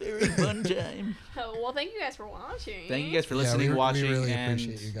was a very fun time. Oh, well, thank you guys for watching. Thank you guys for Yeah, listening, we watching, really and,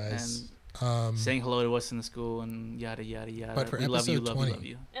 appreciate you guys. and saying hello to us in the school and yada yada yada. But for we love you, episode love 20, you, love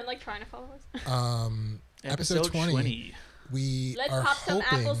you. And like trying to follow us. Episode 20, we Let's are pop some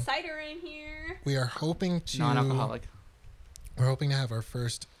apple hoping cider in here. we are hoping to Non-alcoholic. We're hoping to have our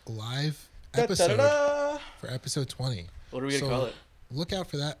first live episode Da-da-da-da. for episode 20. What are we gonna So, call it? Look out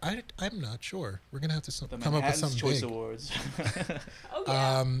for that. I'm not sure. We're gonna have to The come up with Manhattan's something Choice big. Awards. Oh,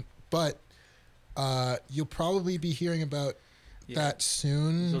 yeah. But you'll probably be hearing about Yeah. that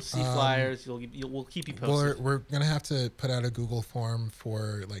soon. You'll see flyers. We'll keep you We're, posted. we're gonna have to put out a Google form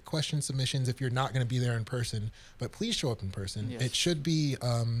for like question submissions if you're not gonna be there in person. But please show up in person. Yes. It should be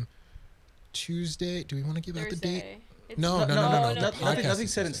Tuesday. Do we want to give out the date? Thursday. It's- No, no, no, no. The Nothing, podcast nothing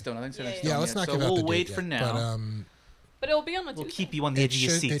is set in Tuesday. stone. Nothing set in Yeah, stone. Yeah, let's yet. not so give out we'll the wait date for yet, now. But it'll be on the We'll Tuesday. keep you on the edge of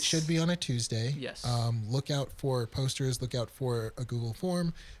your seats. It should be on a Tuesday. Yes. Look out for posters. Look out for a Google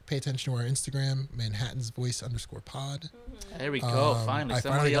form. Pay attention to our Instagram, Manhattan's Voice _pod. There we go. Finally, I somebody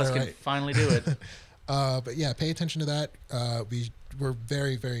finally got else it can right. finally do it. But yeah, pay attention to that. We're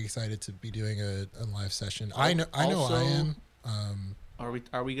very, very excited to be doing a live session. I know I Also- am.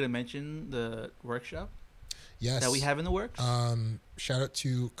 Are we gonna mention the workshop Yes. that we have in the works? shout out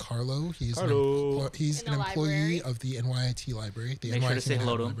to Carlo. He's Carlo. He's In an the employee library. of the NYIT library. The Make NYIT sure to say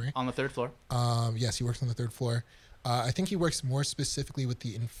hello to Library. him on the 3rd floor. Yes, he works on the 3rd floor. I think he works more specifically with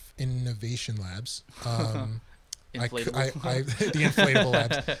the innovation labs. Inflatable. The inflatable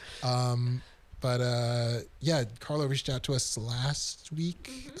labs. Yeah, Carlo reached out to us last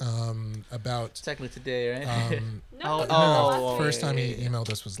week about. Technically today, right? No, okay. first time he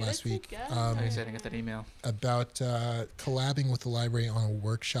emailed us was last week. Like I said, I got that email. About collabing with the library on a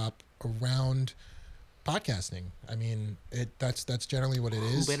workshop around podcasting. I mean, that's generally what it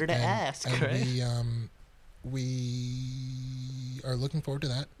is. Who better to ask, and right? we are looking forward to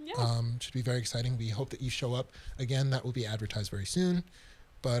that. Yeah. Should be very exciting. We hope that you show up. Again, that will be advertised very soon.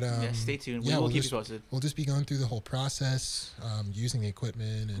 But yeah, stay tuned. Yeah, We'll keep you posted. We'll just be going through the whole process, using the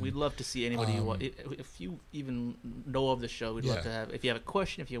equipment. And, We'd love to see anybody if you even know of the show. We'd love to have. If you have a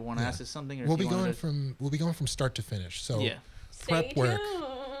question, if you want to ask us something, or we'll if be you going from start to finish. So yeah, prep work,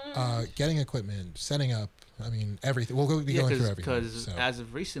 getting equipment, setting up. I mean, everything. We'll be going through everything. Because as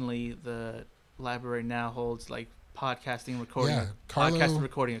of recently, the library now holds like podcasting, recording, podcasting,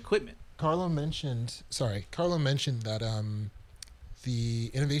 recording equipment. Carlo mentioned that the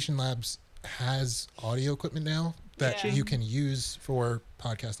Innovation Labs has audio equipment now that you can use for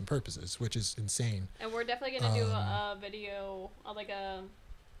podcasting purposes, which is insane. And we're definitely gonna do a video, like a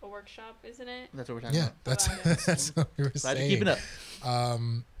workshop, isn't it? That's what we're talking about. Yeah, that's what we were saying. Keep it up.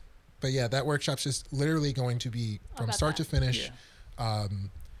 But yeah, that workshop's just literally going to be from start to finish,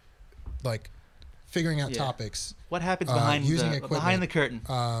 like figuring out topics. What happens behind the curtain?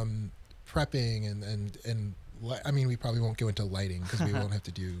 Prepping and I mean, we probably won't go into lighting because we won't have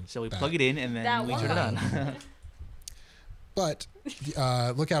to do. So we plug it in and then we turn it on. But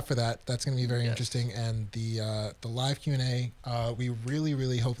look out for that. That's going to be very interesting. And the live Q&A, we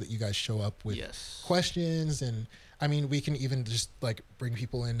really hope that you guys show up with questions. And I mean, we can even just like bring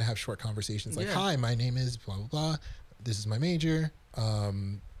people in to have short conversations. Like, hi, my name is blah blah blah. This is my major.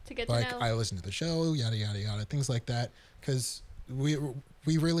 To get to know. I listen to the show. Yada yada yada. Things like that. Because we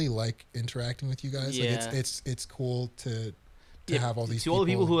really like interacting with you guys. Yeah. Like it's cool to have all these all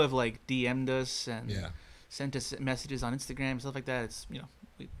the people who have like DM'd us and yeah. sent us messages on Instagram, stuff like that. It's, you know,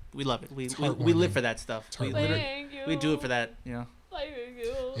 we love it. We live for that stuff. We do it for that, you know.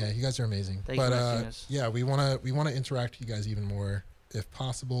 Yeah, you guys are amazing. Yeah, we want to interact with you guys even more if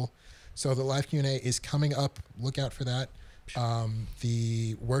possible. So the live Q&A is coming up. Look out for that.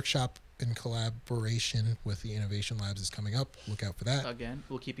 The workshop in collaboration with the Innovation Labs is coming up. Look out for that. Again,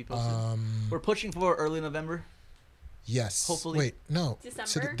 we'll keep you posted. We're pushing for early November. Yes. Hopefully. Wait, no. December?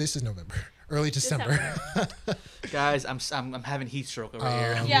 So this is November. Early December. Guys, I'm having heat stroke over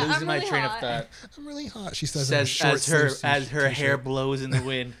here. I'm yeah, losing I'm my really train hot. of thought. I'm really hot. She says as her hair blows in the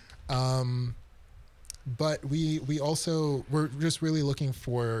wind. But we're just really looking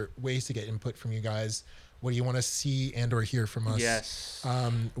for ways to get input from you guys. What do you want to see and or hear from us? Yes.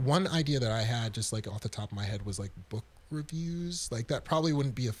 One idea that I had just like off the top of my head was like book reviews. Like that probably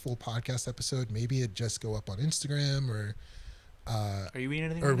wouldn't be a full podcast episode. Maybe it'd just go up on Instagram or are you reading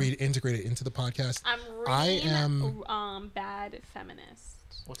anything? Or we'd integrate it into the podcast. I'm reading Bad Feminist.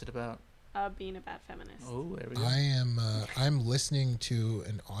 What's it about? Being a bad feminist. Oh, there we go. I'm listening to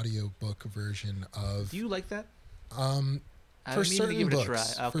an audiobook version of. Do you like that? For certain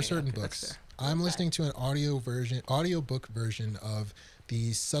books. Okay, for certain books. I'm listening to an audiobook version of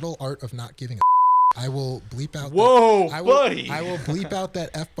The Subtle Art of Not Giving a I will bleep out. Buddy! I will bleep out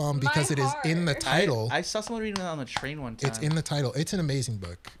that F-bomb because it is in the title. I saw someone reading it on the train one time. It's in the title. It's an amazing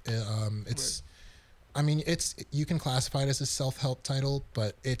book. I mean, you can classify it as a self-help title,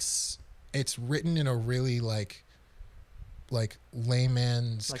 but it's written in a really like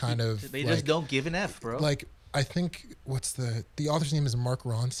layman's kind of. They just don't give an F, bro. Like I think the author's name is Mark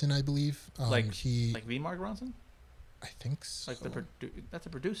Ronson, I believe. Like V. Mark Ronson. I think so. Like that's a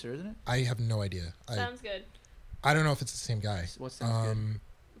producer, isn't it? I have no idea. Sounds good. I don't know if it's the same guy. What sounds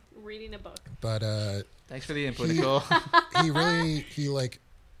good? Reading a book. But thanks for the input, Nicole. he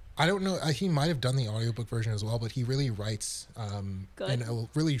I don't know. He might have done the audiobook version as well, but he really writes in a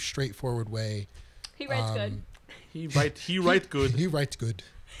really straightforward way. He writes good. He writes good. He writes good.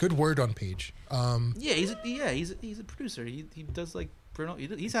 Good word on page. He's a producer. He does like Bruno.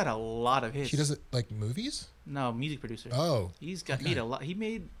 He's had a lot of hits. He does it like movies? No, music producer. Oh. He's made a lot. He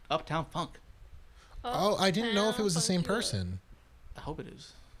made Uptown Funk. Oh, I didn't know if it was the same person. I hope it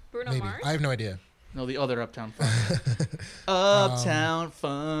is. Bruno Maybe. Mars? I have no idea. No, the other Uptown Funk. Uptown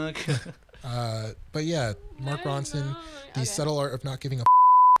Funk. But yeah, Mark Ronson, The Subtle Art of Not Giving a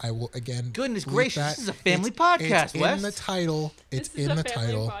I will again. Goodness gracious, this is a family podcast, It's Wes. in the title. It's in the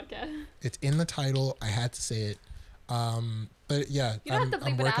title. Podcast. It's in the title. I had to say it. But yeah, You don't have to bleep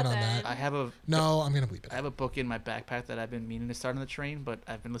I'm it working out on then. that. I have a No, I'm gonna bleep it. I have a book in my backpack that I've been meaning to start on the train, but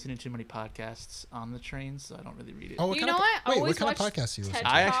I've been listening to too many podcasts on the train, so I don't really read it. Oh, what You kind know of, what? I wait, what always kind of watch podcast do you listen TED to?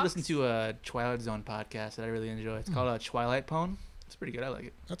 I actually Talks. listen to a Twilight Zone podcast that I really enjoy. It's called Twilight Pone. It's pretty good. I like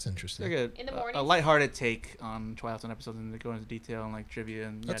it. That's It's interesting. like In the a mornings? lighthearted take on Twilight Zone episodes, and they go into detail and like trivia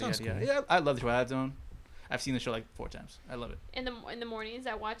and That yada sounds yada cool. yada. Yeah, I love the Twilight Zone. I've seen the show like 4 times. I love it. In the mornings,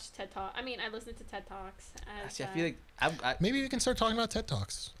 I watch TED Talk. I mean, I listen to TED Talks. As, See, I feel like I Maybe we can start talking about TED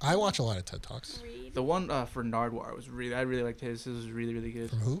Talks. I watch a lot of TED Talks. read. the one for Nardwar was I really liked his. His was really really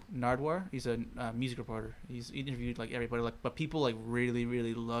good. From who? Nardwar, he's a music reporter. He interviewed like everybody, like, but people like really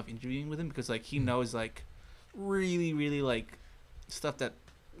really love interviewing with him because like he knows like really really like stuff that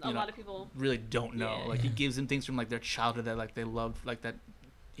A lot of people. really don't know. Yeah. Like he gives them things from like their childhood that like they loved, like that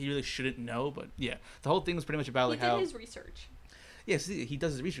he really shouldn't know. But yeah, the whole thing was pretty much about He like did how his research. yes, he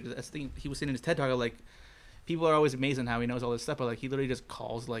does his research. That's the thing he was saying in his TED talk. Like people are always amazed on how he knows all this stuff, but like he literally just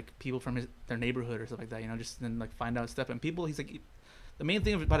calls like people from their neighborhood or stuff like that. You know, just then like find out stuff. And people, he's like, the main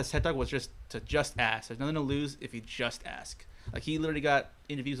thing about his TED talk was just to ask. There's nothing to lose if you just ask. Like he literally got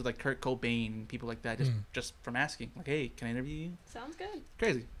interviews with like Kurt Cobain and people like that just from asking. Like, hey, can I interview you? Sounds good.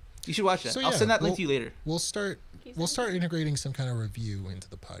 Crazy. You should watch that. So, I'll yeah, send that link to you later. We'll start integrating some kind of review into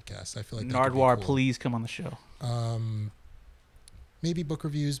the podcast. I feel like that could be Nardwar, cool. please come on the show. Maybe book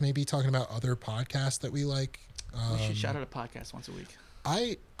reviews. Maybe talking about other podcasts that we like. We should shout out a podcast once a week.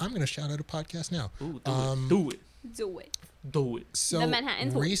 I'm gonna shout out a podcast now. Ooh, Do it. Do it. Do it. So The Manhattan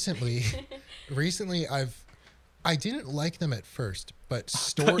Voice. recently I didn't like them at first, but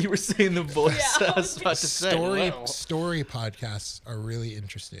You were saying the voice. Yeah, I was about to say. Wow. story podcasts are really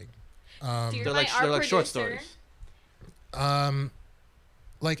interesting. Dear They're my like art they're like short producer. stories.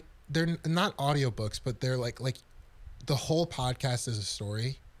 Like they're not audiobooks, but they're like the whole podcast is a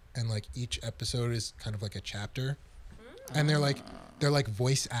story, and like each episode is kind of like a chapter, and they're like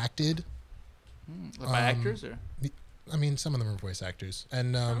voice acted. By actors or? I mean, some of them are voice actors,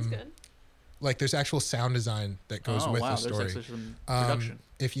 and Sounds good. like there's actual sound design that goes with the story. There's actually some production.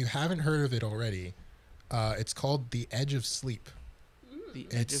 If you haven't heard of it already, it's called The Edge of Sleep. The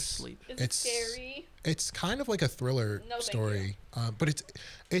Edge of Sleep. Is it It's scary? It's kind of like a thriller No, thank story, but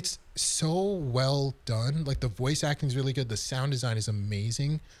it's so well done. Like the voice acting is really good. The sound design is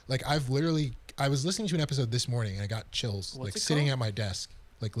amazing. Like I was listening to an episode this morning and I got chills. What's like it sitting called? at my desk,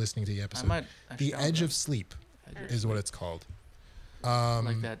 like listening to the episode. might actually The download Edge that. of Sleep Edge of is what Sleep. it's called.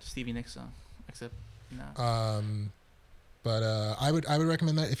 Like that Stevie Nicks song, except no. But I would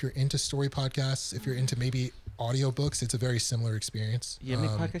recommend that if you're into story podcasts, if you're into maybe audiobooks, it's a very similar experience. You have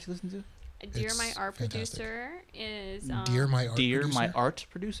any podcasts you listen to? Dear it's my art fantastic. producer is Dear my art Dear producer? my art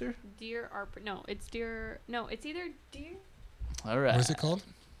producer. Dear art. No, it's dear. No, it's either dear. All right. What is it called?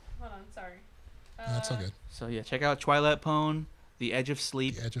 Hold on, sorry. That's all good. So yeah, check out Twilight Pone, The Edge of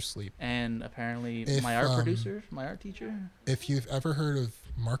Sleep, The Edge of Sleep. and apparently If, my art producer, my art teacher. If you've ever heard of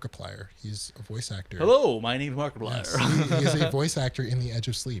Markiplier, he's a voice actor. Hello, my name's Markiplier. Yes, he is a voice actor in The Edge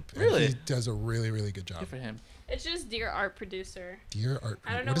of Sleep. And Really? he does a really, really good job. Good for him. It's just dear art producer. Dear art.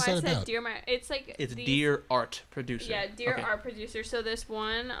 I don't know What is why I that said about? dear my. It's like It's these- Dear Art Producer. Yeah, dear Okay. art producer. So this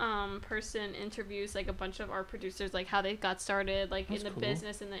one person interviews like a bunch of art producers, like how they got started, like That's in the cool.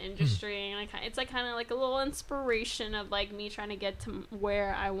 business, in the industry, and like it's like kind of like a little inspiration of like me trying to get to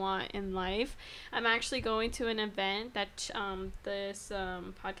where I want in life. I'm actually going to an event that this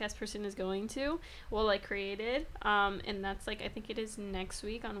podcast person is going to, well, like created, and that's like I think it is next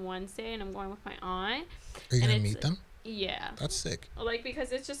week on Wednesday, and I'm going with my aunt. Are you and gonna it's- meet them? Yeah. That's sick. Like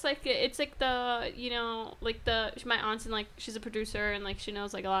because it's just like it's like the like the my aunt's and like she's a producer and like she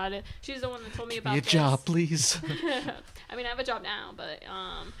knows like a lot of she's the one that told me about Give me a this. job, please. I mean I have a job now, but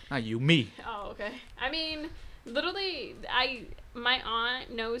Not you, me. oh okay. I mean literally my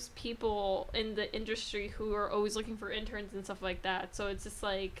aunt knows people in the industry who are always looking for interns and stuff like that. So it's just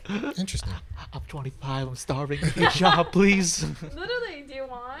like Interesting. I'm 25. I'm starving. Give me a job, please. literally, do you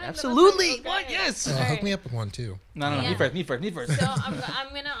want? And then I was Absolutely. like, What? okay. Yes. Hook Alright. me up with one too. No. Yeah. Me first. So I'm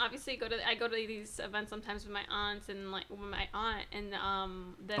gonna obviously go to these events sometimes with my aunts and like with my aunt and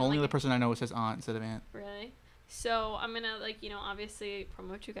then Only like, the person I know says aunt instead of aunt. Really? So I'm gonna like obviously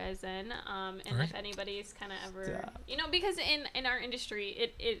promote you guys then, and Alright. if anybody's kind of ever Yeah. because in our industry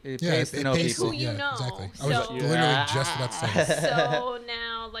it It Yeah, pays to know pays people. Who you yeah, know, exactly. I so- was literally just about to say that. so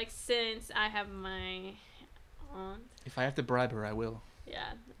now like since I have my aunt, If I have to bribe her, I will. yeah,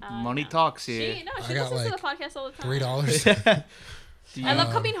 Money no. talks here. She I got, listens to like, the podcast all the time. $3. Do I love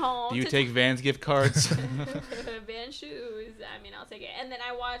Um, coming home. Do you to take Vans gift cards? Van shoes. I mean, I'll take it. And then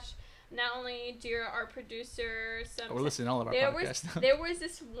I watch not only dear our producer, We're listening to all of our there podcasts. there was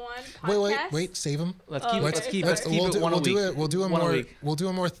this one podcast. Wait, save them. Let's Oh, keep okay. let's keep We'll it one a week. We'll do a One a more week. we'll do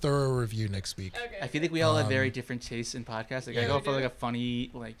a more thorough review next week. Okay. I feel like we all have very different tastes in podcasts. Like Yeah, I go we for do. like a funny,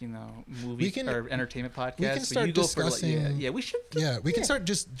 like movie We can- or entertainment podcast. we can but start you go for like, discussing- yeah, we should. Yeah, we can start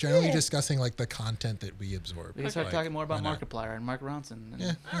just generally discussing like the content that we absorb. We can start Like, talking more about why not? Markiplier and Mark Ronson. And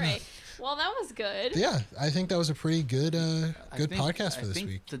Yeah. All right. Well, that was good. Yeah, I think that was a pretty good I good think- podcast for I this think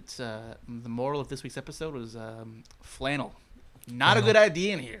week. That, the moral of this week's episode was flannel. Not a good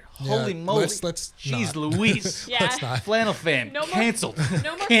idea in here. Yeah, Holy moly! let's Jeez not. Louise. Yeah. Let's not. Flannel fan. No more- Canceled.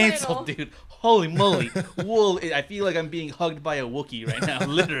 no more Canceled, flannel. dude. Holy moly. Wool. I feel like I'm being hugged by a Wookiee right now,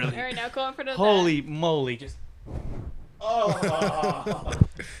 literally. All right, now going for the Holy moly. Just. Oh.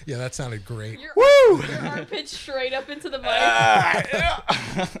 Yeah, that sounded great. Your, Woo! your armpit straight up into the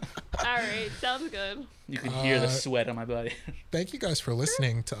mic. All right, sounds good. You can hear the sweat on my body. Thank you guys for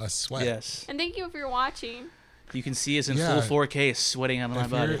listening to us sweat. Yes. And thank you if you're watching. You can see us in Yeah. full 4K sweating out of my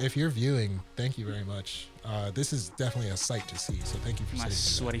body. If you're viewing, thank you very much. This is definitely a sight to see, so thank you for My sitting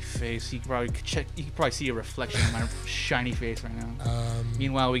sweaty face. You can probably see a reflection of my shiny face right now. through that.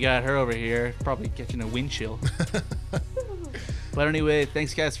 Meanwhile, we got her over here, probably catching a wind chill. But anyway,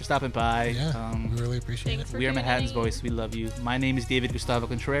 thanks guys for stopping by. Yeah, we really appreciate Thanks it. for We are tuning Manhattan's in. Voice. We love you. My name is David Gustavo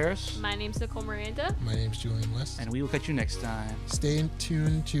Contreras, My name's Nicole Miranda. My name's Julian West. and we will catch you next time. Stay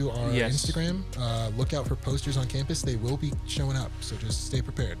tuned to our Yes. Instagram. Look out for posters on campus. They will be showing up, so just stay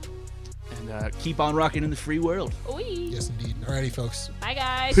prepared. And keep on rocking in the free world. Oi. Yes, indeed. Alrighty, folks. Bye,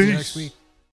 guys. See you next week.